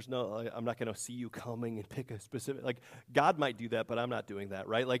random. There's no, I'm not going to see you coming and pick a specific, like God might do that, but I'm not doing that,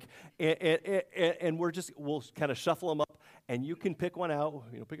 right? Like, and we'll kind of shuffle them up, and you can pick one out,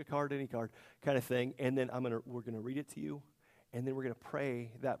 pick a card, any card kind of thing. And then we're going to read it to you. And then we're going to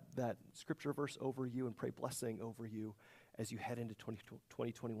pray that scripture verse over you and pray blessing over you as you head into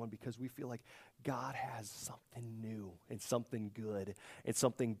 2021, because we feel like God has something new and something good and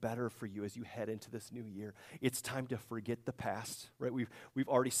something better for you as you head into this new year. It's time to forget the past, right? We've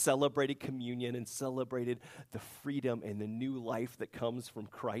already celebrated communion and celebrated the freedom and the new life that comes from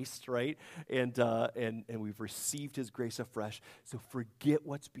Christ, right? And we've received His grace afresh. So forget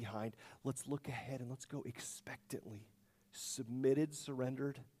what's behind. Let's look ahead and let's go expectantly. Submitted,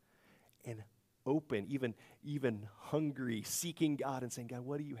 surrendered, and open, even hungry, seeking God and saying, God,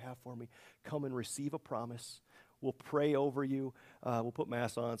 what do you have for me? Come and receive a promise. We'll pray over you. We'll put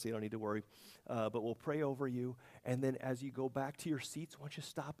Mass on so you don't need to worry. But we'll pray over you. And then as you go back to your seats, why don't you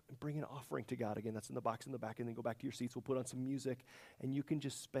stop and bring an offering to God? Again, that's in the box in the back. And then go back to your seats. We'll put on some music. And you can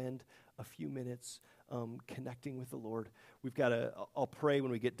just spend a few minutes connecting with the Lord. I'll pray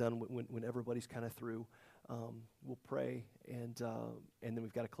when we get done, when everybody's kind of through. We'll pray, and then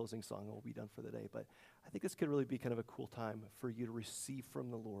we've got a closing song, and we'll be done for the day. But I think this could really be kind of a cool time for you to receive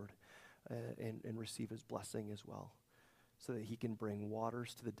from the Lord and receive His blessing as well, so that He can bring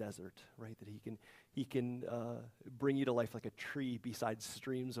waters to the desert, right? That He can bring you to life like a tree beside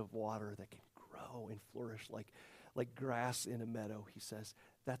streams of water that can grow and flourish like grass in a meadow. He says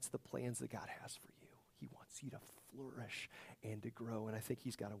that's the plans that God has for you. He wants you to flourish and to grow, and I think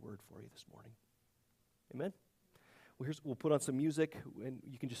He's got a word for you this morning. Amen? Well, we'll put on some music, and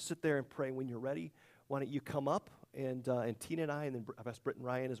you can just sit there and pray. When you're ready, why don't you come up, and Tina and I, and then I've asked Britt and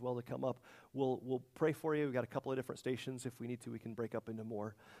Ryan as well to come up. We'll pray for you. We've got a couple of different stations. If we need to, we can break up into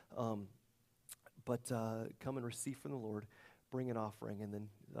more. But come and receive from the Lord, bring an offering, and then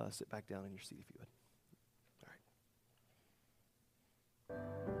sit back down in your seat if you would. All right.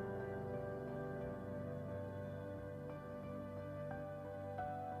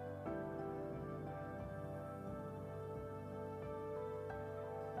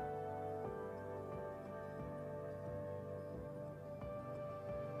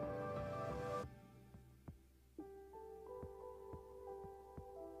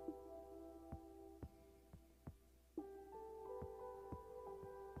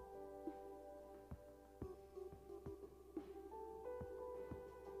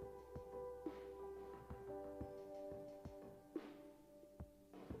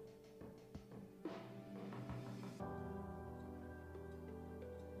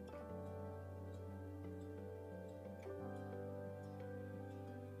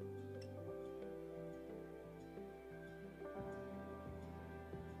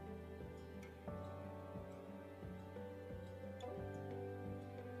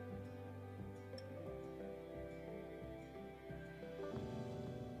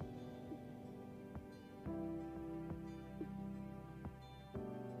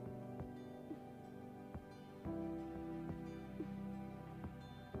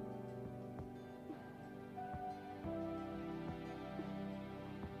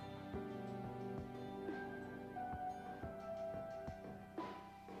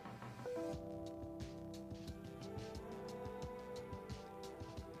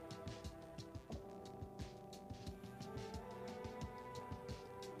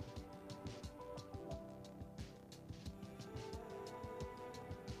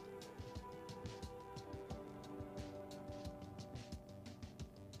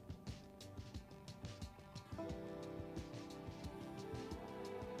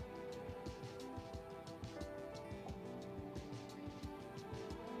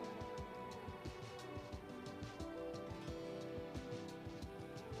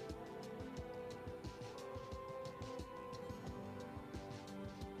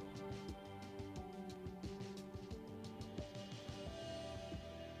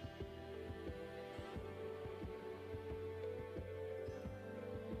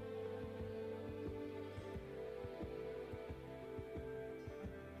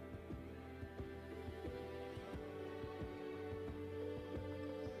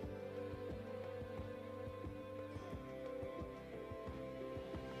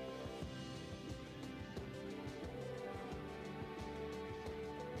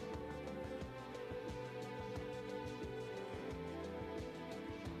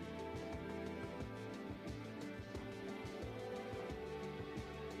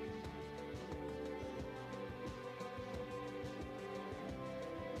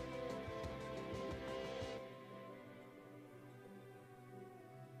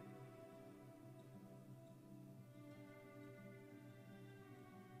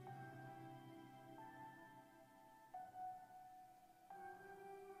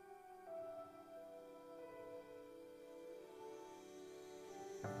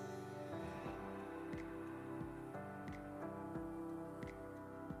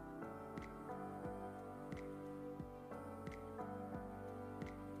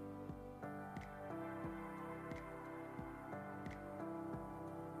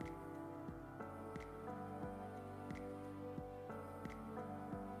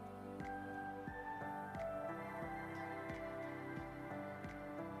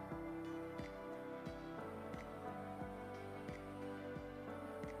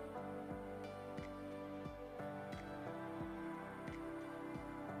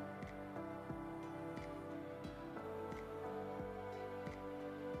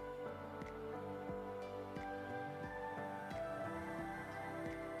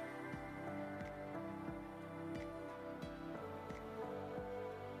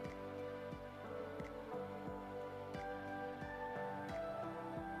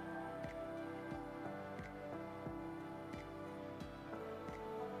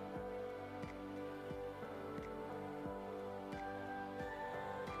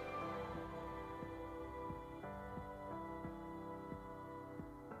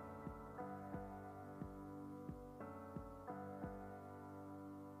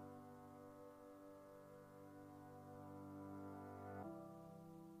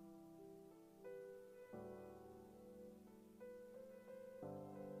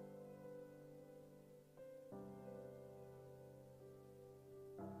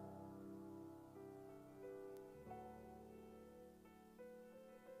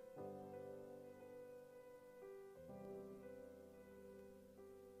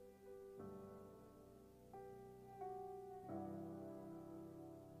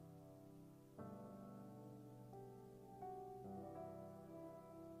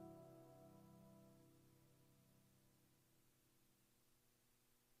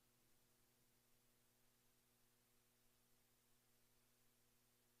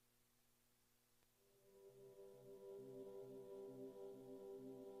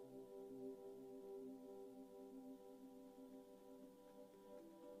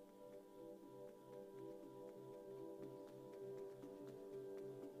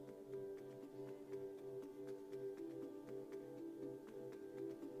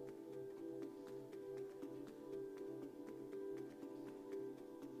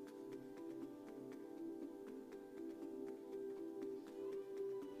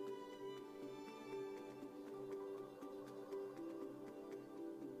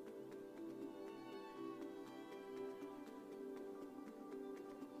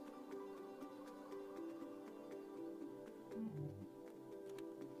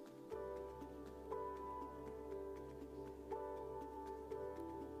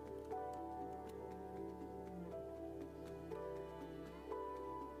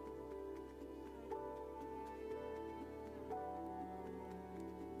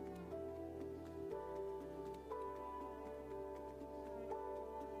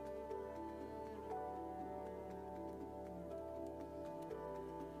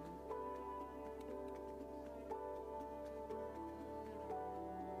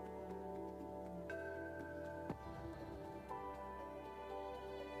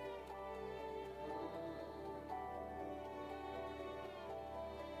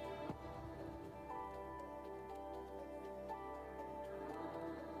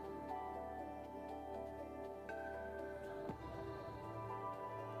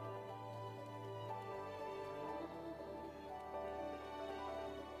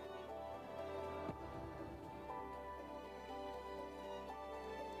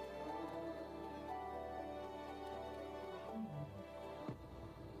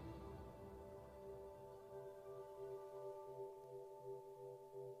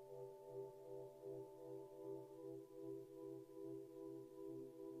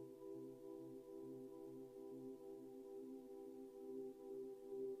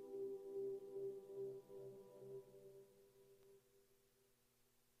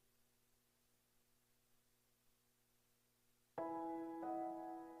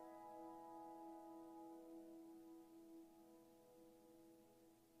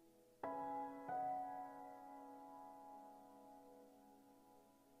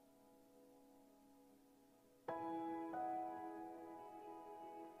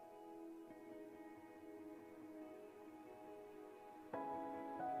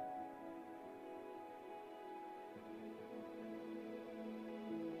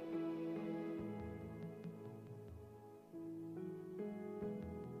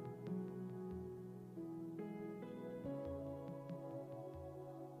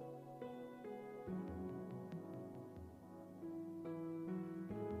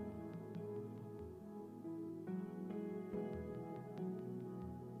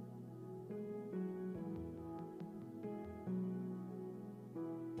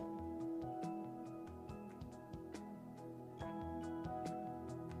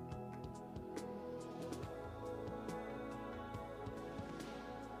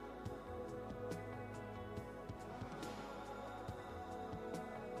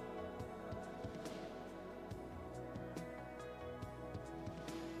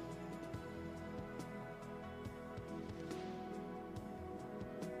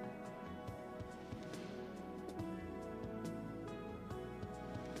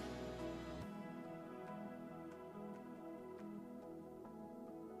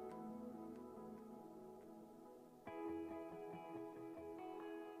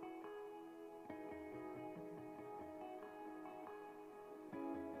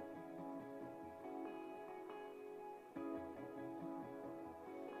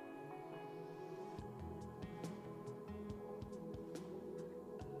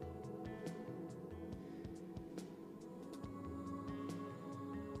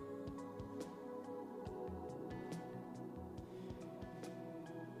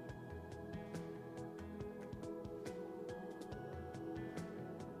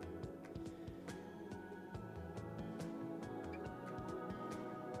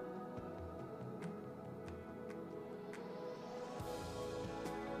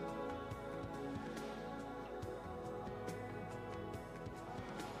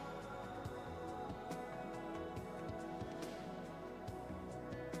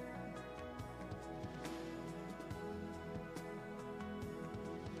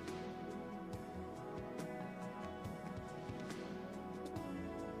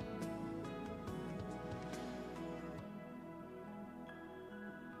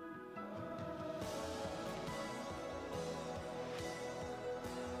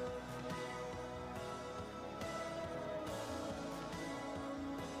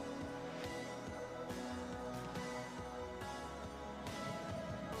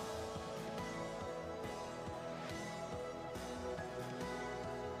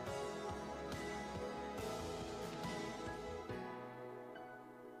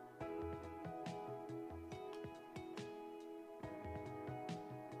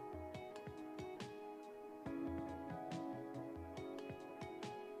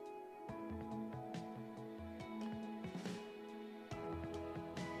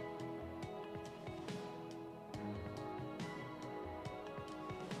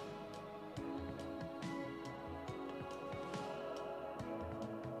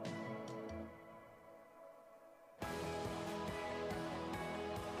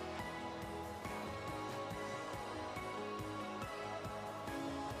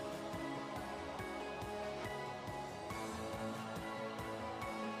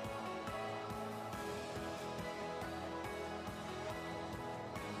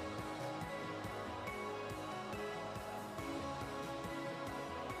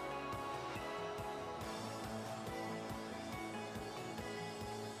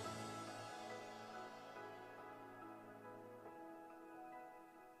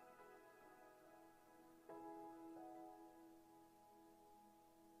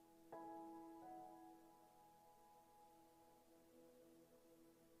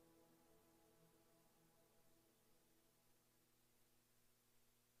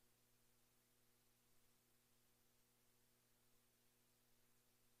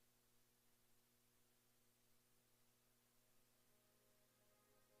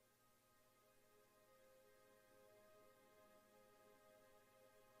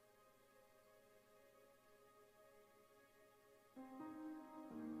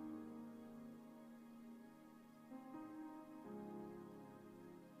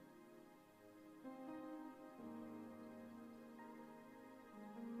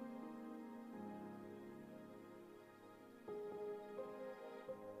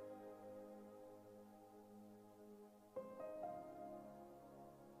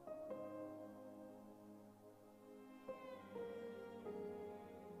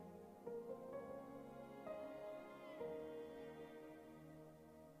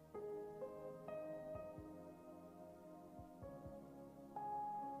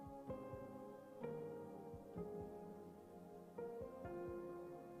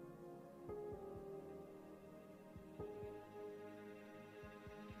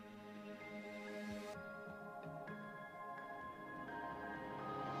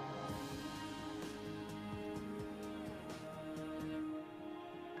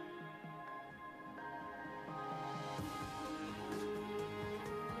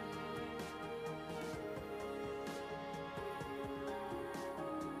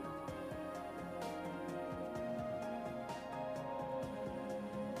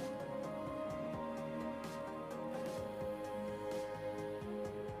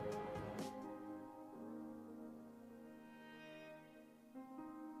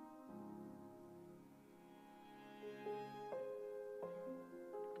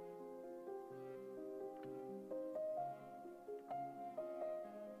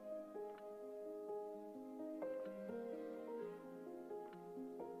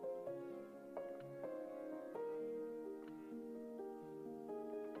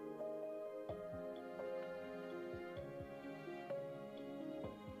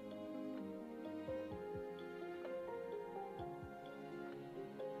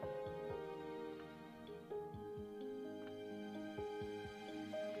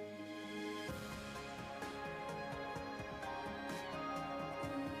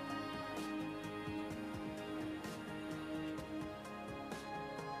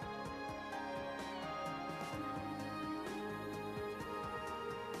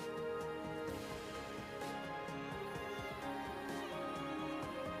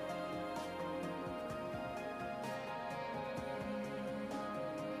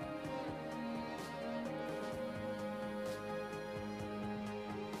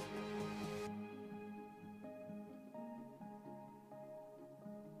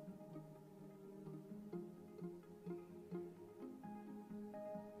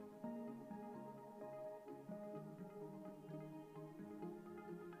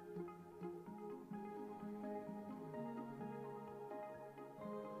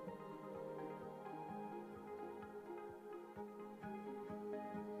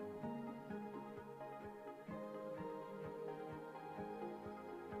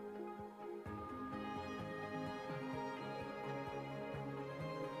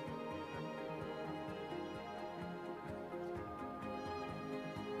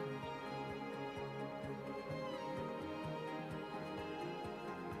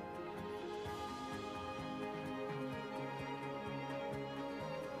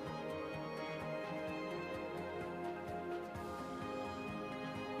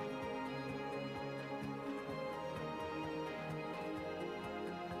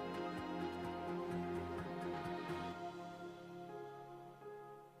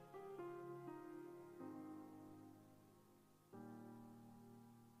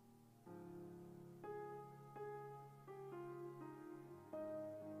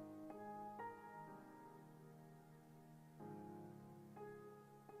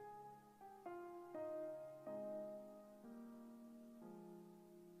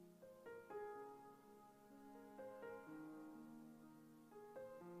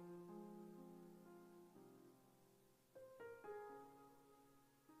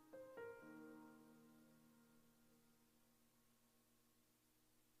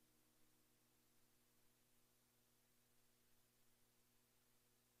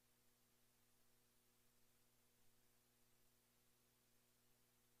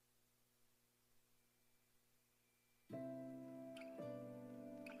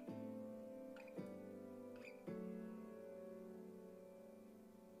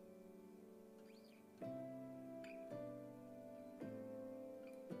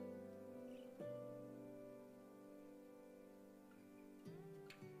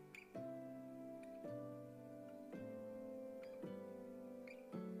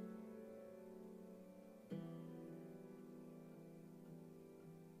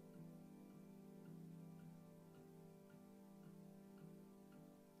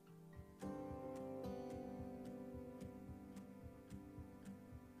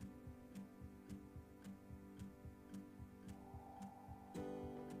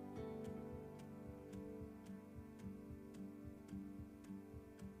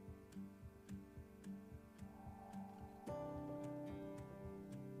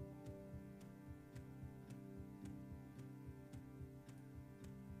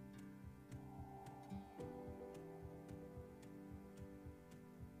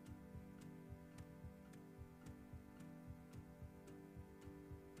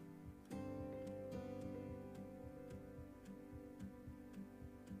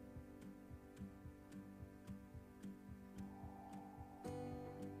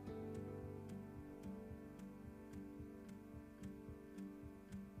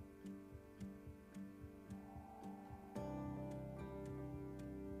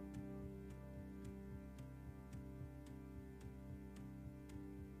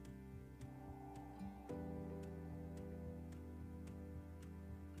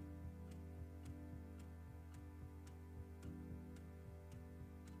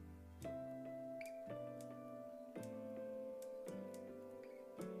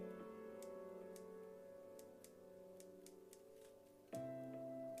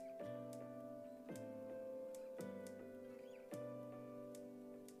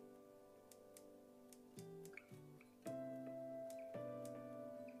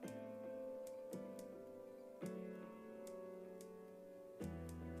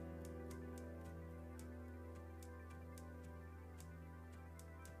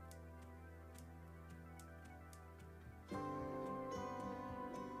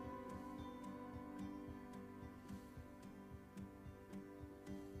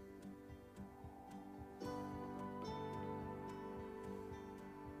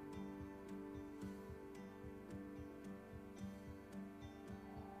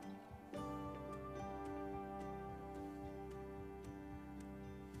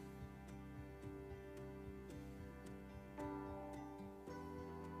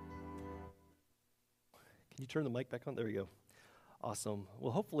 You turn the mic back on? There you go. Awesome.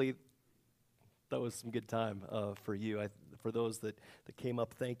 Well, hopefully that was some good time for you. For those that came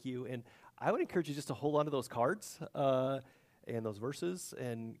up, thank you. And I would encourage you just to hold on to those cards and those verses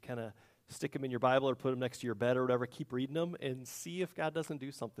and kind of stick them in your Bible or put them next to your bed or whatever. Keep reading them and see if God doesn't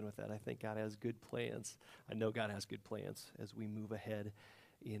do something with that. I think God has good plans. I know God has good plans as we move ahead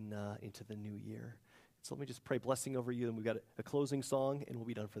into the new year. So let me just pray blessing over you, and we've got a closing song, and we'll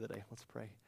be done for the day. Let's pray.